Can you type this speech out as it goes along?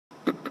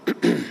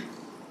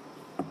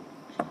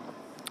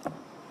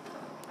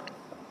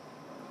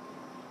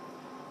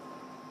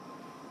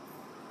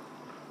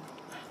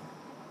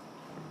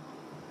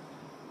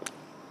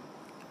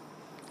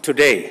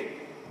Today,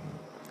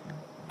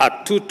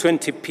 at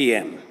 2:20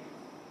 p.m.,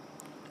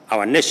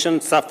 our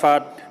nation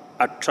suffered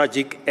a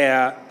tragic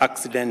air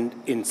accident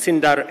in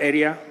Sindar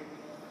area,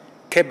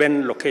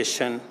 Keben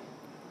location,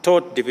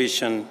 Todd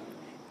Division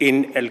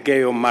in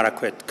Elgeyo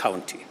Marakwet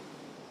County.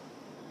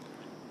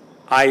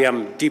 I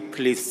am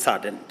deeply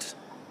saddened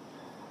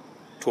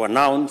to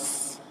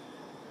announce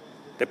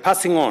the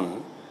passing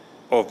on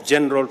of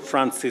General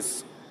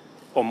Francis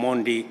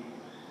Omondi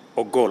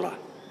Ogolla,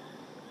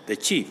 the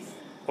Chief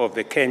of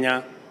the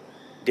Kenya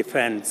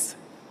Defense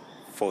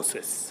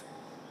Forces.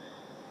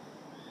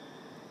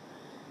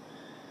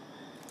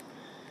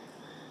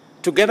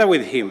 Together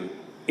with him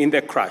in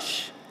the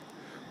crash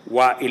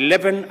were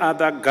 11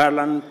 other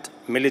gallant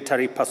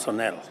military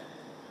personnel,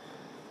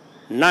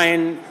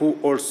 9 who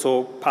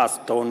also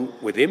passed on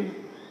with him,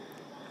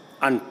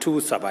 and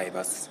 2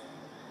 survivors.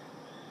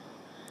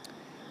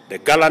 The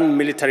gallant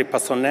military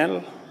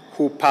personnel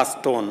who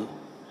passed on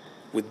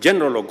with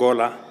General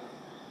Ogolla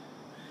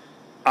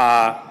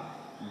are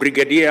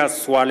Brigadier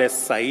Swale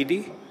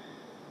Saidi,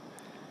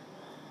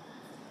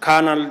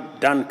 Colonel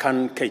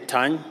Duncan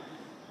Keitany,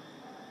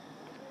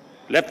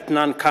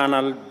 Lieutenant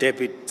Colonel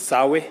David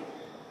Sawe,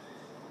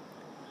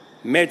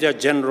 Major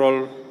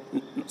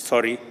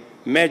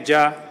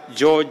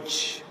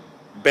George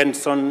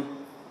Benson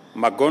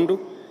Magondu,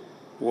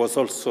 who was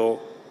also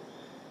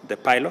the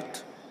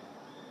pilot,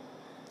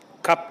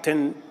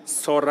 Captain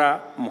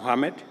Sora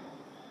Mohammed,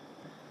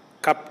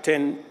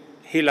 Captain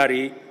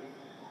Hilary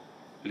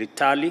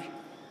Litali,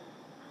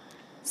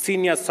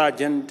 Senior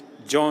Sergeant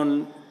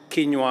John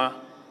Kinywa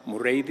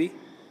Mureithi,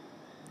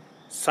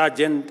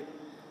 Sergeant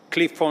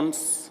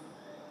Cliffons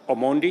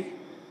Omondi,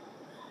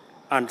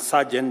 and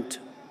Sergeant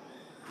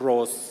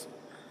Rose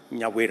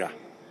Nyawira.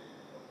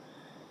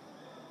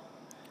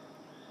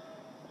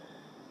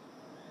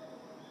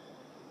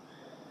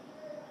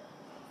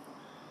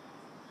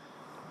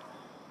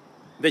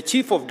 The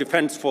Chief of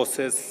Defense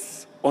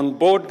Forces on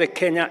board the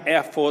Kenya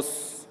Air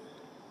Force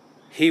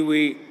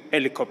Hiwi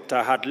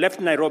helicopter had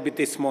left Nairobi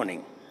this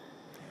morning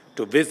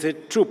to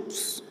visit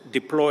troops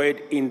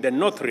deployed in the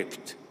North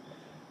Rift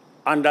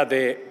under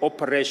the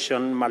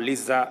Operation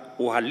Maliza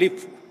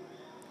Uhalifu,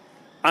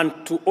 and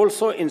to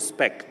also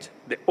inspect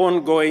the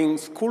ongoing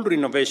school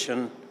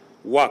renovation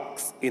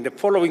works in the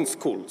following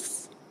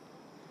schools: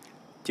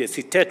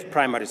 Chesitet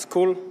Primary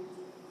School,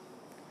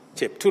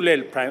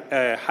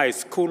 Cheptulel High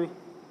School,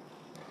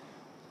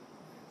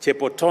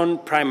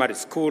 Chepoton Primary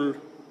School,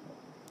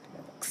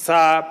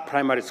 Ksa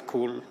Primary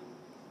School,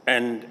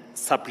 and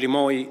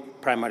Saplimoi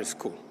Primary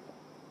School.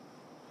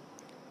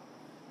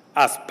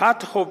 As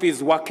part of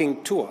his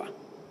working tour,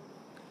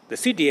 the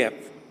CDF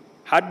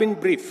had been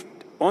briefed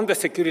on the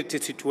security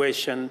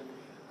situation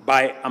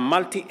by a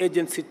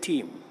multi-agency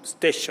team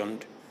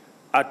stationed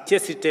at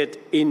Chesitet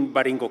in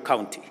Baringo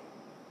County,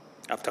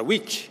 after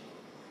which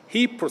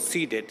he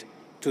proceeded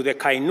to the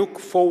Kainuk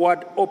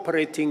Forward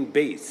Operating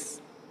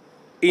Base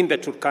in the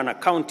Turkana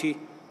County,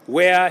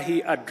 where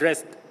he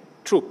addressed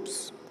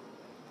troops,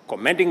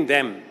 commending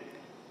them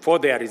for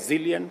their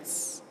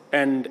resilience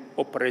and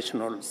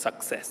operational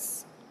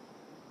success.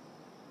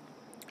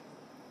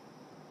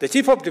 The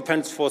Chief of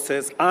Defense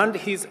Forces and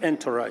his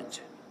entourage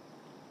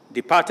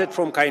departed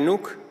from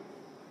Kainuk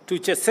to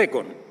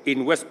Chesegon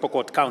in West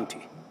Pokot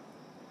County,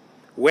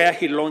 where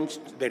he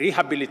launched the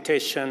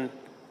rehabilitation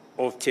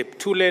of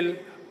Cheptulel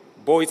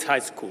Boys High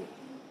School.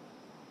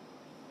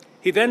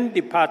 He then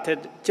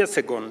departed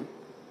Chesegon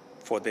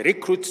for the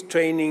Recruits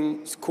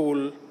Training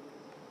School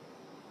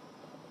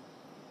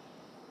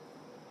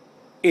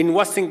in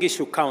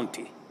Wasingishu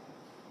County,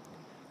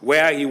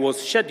 where he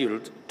was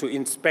scheduled to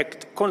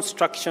inspect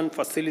construction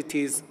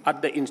facilities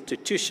at the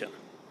institution.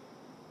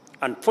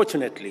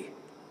 Unfortunately,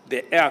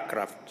 the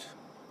aircraft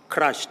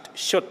crashed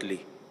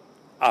shortly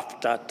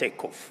after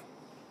takeoff.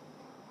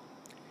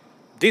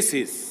 This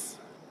is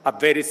a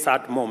very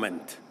sad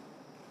moment,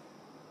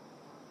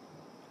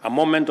 a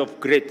moment of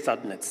great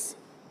sadness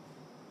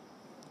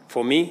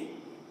for me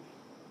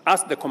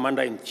as the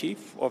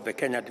Commander-in-Chief of the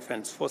Kenya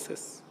Defense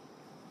Forces.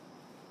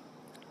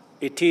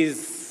 It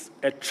is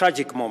a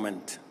tragic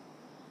moment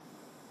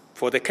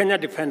for the Kenya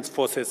Defense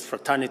Forces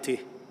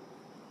fraternity,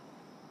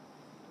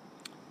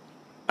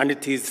 and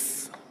it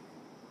is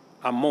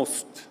a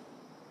most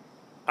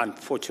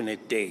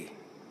unfortunate day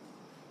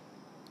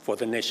for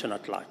the nation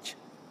at large.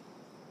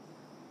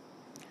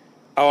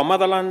 Our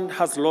motherland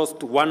has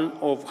lost one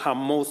of her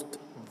most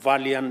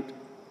valiant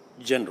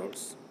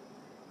generals.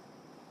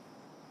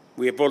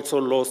 We have also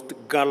lost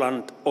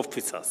gallant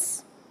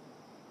officers,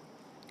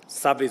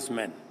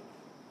 servicemen,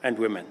 and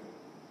women.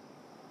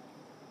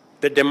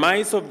 The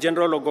demise of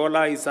General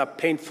Ogolla is a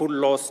painful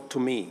loss to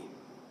me,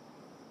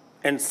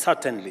 and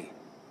certainly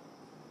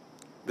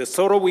the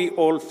sorrow we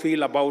all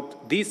feel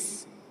about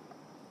this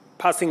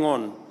passing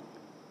on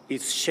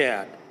is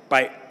shared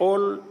by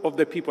all of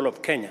the people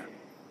of Kenya,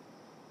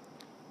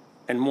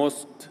 and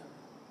most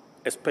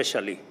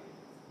especially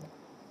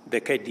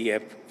the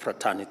KDF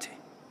fraternity.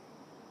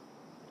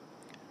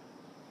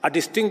 A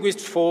distinguished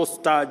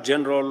 4-star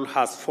general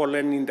has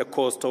fallen in the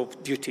course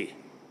of duty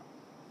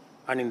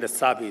and in the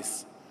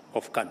service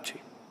of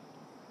country.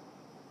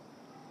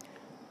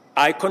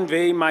 I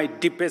convey my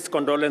deepest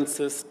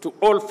condolences to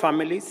all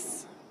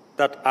families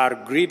that are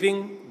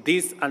grieving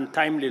this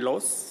untimely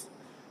loss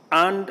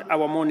and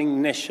our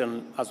mourning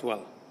nation as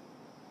well.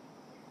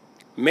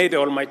 May the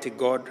Almighty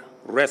God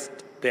rest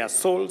their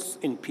souls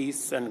in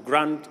peace and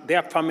grant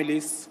their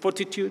families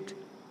fortitude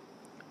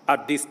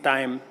at this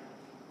time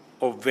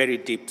of very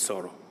deep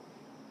sorrow.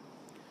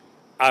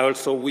 I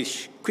also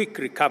wish quick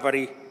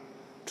recovery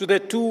to the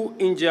 2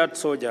 injured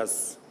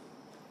soldiers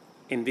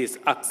in this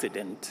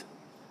accident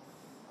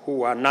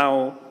who are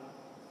now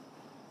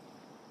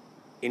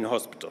in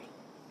hospital.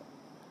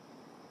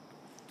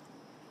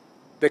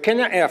 The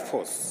Kenya Air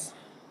Force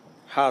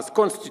has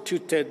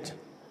constituted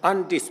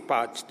and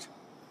dispatched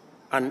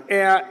an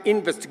air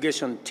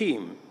investigation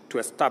team to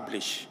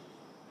establish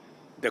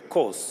the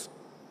cause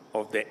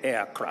of the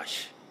air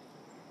crash.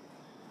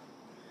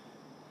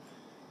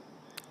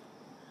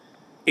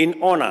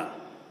 In honor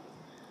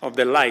of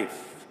the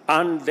life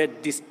and the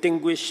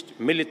distinguished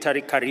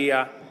military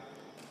career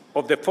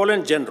of the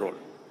fallen general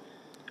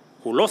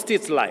who lost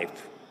his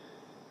life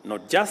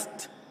not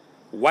just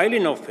while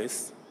in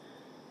office,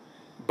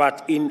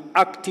 but in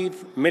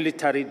active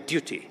military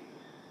duty,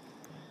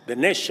 the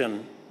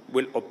nation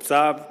will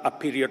observe a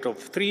period of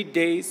 3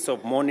 days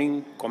of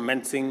mourning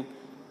commencing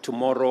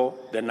tomorrow,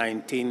 the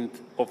 19th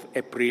of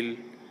April,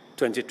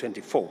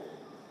 2024.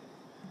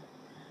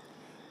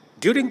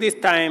 During this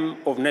time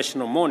of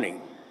national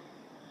mourning,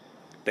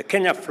 the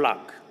Kenya flag,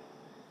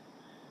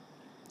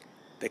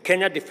 the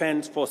Kenya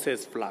Defense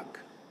Forces flag,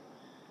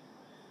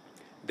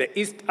 the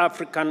East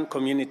African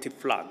Community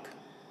flag,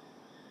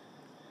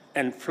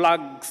 and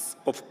flags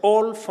of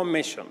all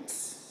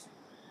formations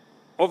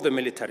of the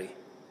military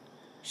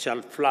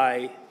shall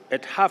fly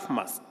at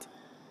half-mast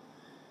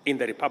in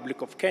the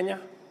Republic of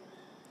Kenya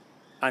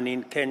and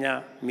in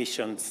Kenya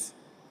missions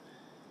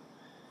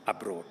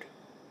abroad.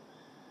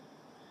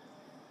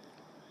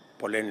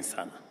 Poleni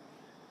sana.